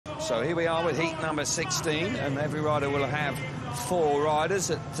So here we are with heat number 16, and every rider will have 4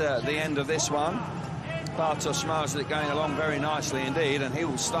 riders at the end of this one. Bartosz Zmarzlik going along very nicely indeed, and he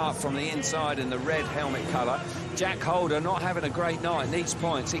will start from the inside in the red helmet colour. Jack Holder not having a great night, needs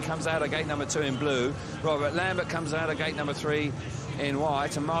points. He comes out of gate number 2 in blue. Robert Lambert comes out of gate number 3 in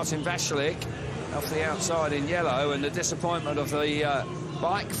white, and Martin Vashlik off the outside in yellow. And the disappointment of the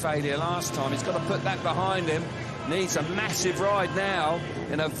bike failure last time, he's got to put that behind him. Needs a massive ride now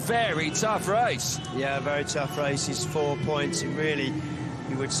in a very tough race. Yeah, very tough race. He's 4 points. It really,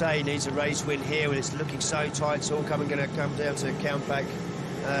 you would say, needs a race win here when it's looking so tight. It's all going to come down to count back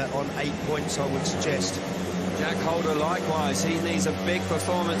on 8 points, I would suggest. Jack Holder likewise, he needs a big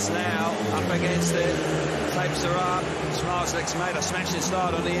performance now. Up against it, tapes are up. Zmarzlik's made a smashing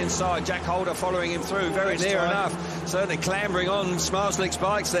start on the inside. Jack Holder following him through, very near enough. Certainly clambering on Zmarzlik's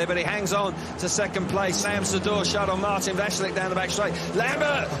bikes there, but he hangs on to second place. Slams the door shut on Martin Vashlik down the back straight.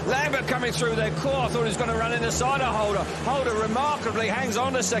 Lambert coming through there. I thought he was going to run in the side of Holder. Holder remarkably hangs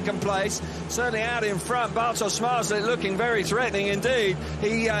on to second place. Certainly out in front. Bartosz Zmarzlik looking very threatening indeed.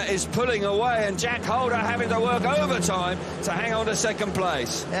 He is pulling away, and Jack Holder having to work overtime to hang on to second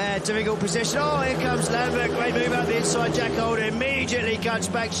place. Difficult position. Oh, here comes Lambert. Great move up the inside. Jack Holder immediately cuts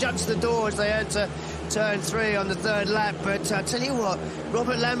back, shuts the door as they enter turn 3 on the 3rd lap. But I tell you what,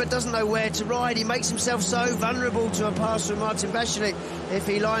 Robert Lambert doesn't know where to ride. He makes himself so vulnerable to a pass from Martin Vashlik if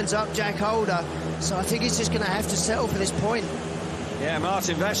he lines up Jack Holder. So I think he's just going to have to settle for this point. Yeah,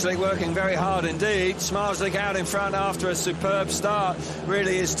 Martin Vashlik working very hard indeed. Zmarzlik out in front after a superb start.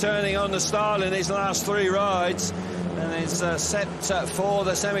 Really is turning on the style in his last 3 rides. And is set for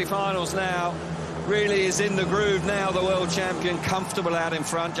the semi-finals now. Really is in the groove now, the world champion, comfortable out in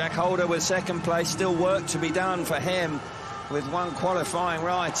front. Jack Holder with second place, still work to be done for him with 1 qualifying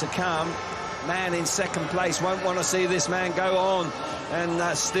ride to come. Man in second place won't want to see this man go on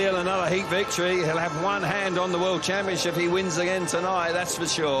and steal another heat victory. He'll have one hand on the world championship if he wins again tonight, that's for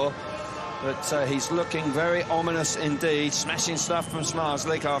sure. But he's looking very ominous indeed. Smashing stuff from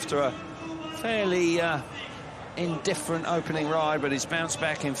Zmarzlik after a fairly indifferent opening ride, but he's bounced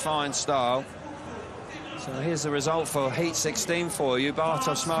back in fine style. So here's the result for heat 16 for you.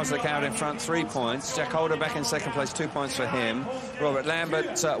 Bartosz Zmarzlik out in front, 3 points. Jack Holder back in second place, 2 points for him. Robert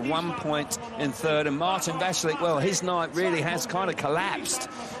Lambert, 1 point in third. And Martin Vashlik, well, his night really has kind of collapsed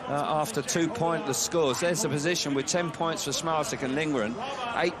after 2 pointless scores. There's the position with 10 points for Zmarzlik and Lindgren,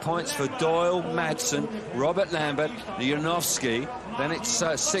 8 points for Doyle, Madsen, Robert Lambert, Janowski. Then it's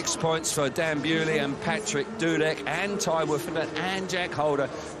 6 points for Dan Bewley and Patrick Dudek and Ty Woofenden and Jack Holder.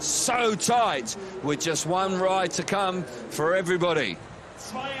 So tight with just 1 ride to come for everybody.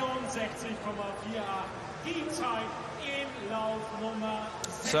 62,4 im Lauf Nummer.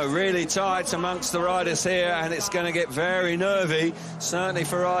 So really tight amongst the riders here, and it's going to get very nervy, certainly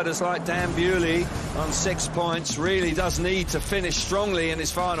for riders like Dan Bewley on 6 points. Really does need to finish strongly in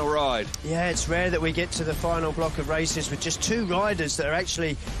his final ride. Yeah, it's rare that we get to the final block of races with just 2 riders that are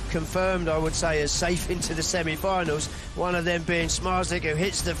actually confirmed, I would say, as safe into the semi-finals. One of them being Zmarzlik, who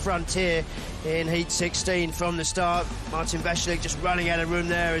hits the frontier in heat 16 from the start. Martin Vashlik just running out of room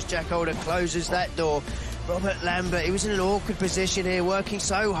there as Jack Holder closes that door. Robert Lambert, he was in an awkward position here, working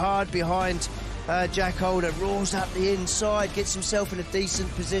so hard behind Jack Holder, roars up the inside, gets himself in a decent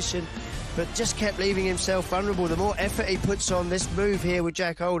position, but just kept leaving himself vulnerable. The more effort he puts on this move here with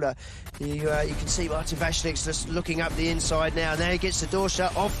Jack Holder, you can see Martin Vashlik's just looking up the inside now. Now he gets the door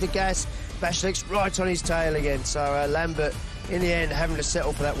shut, off the gas. Vashlik's right on his tail again. So Lambert, in the end, having to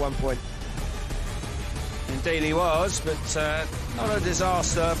settle for that 1 point. Indeed he was, but not a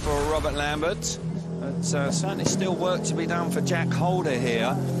disaster for Robert Lambert. But certainly still work to be done for Jack Holder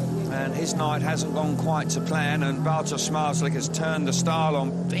here, and his night hasn't gone quite to plan, and Bartosz Zmarzlik has turned the style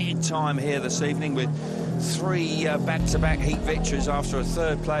on big time here this evening with 3 back-to-back heat victories after a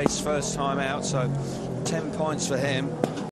 3rd place first time out, so 10 points for him.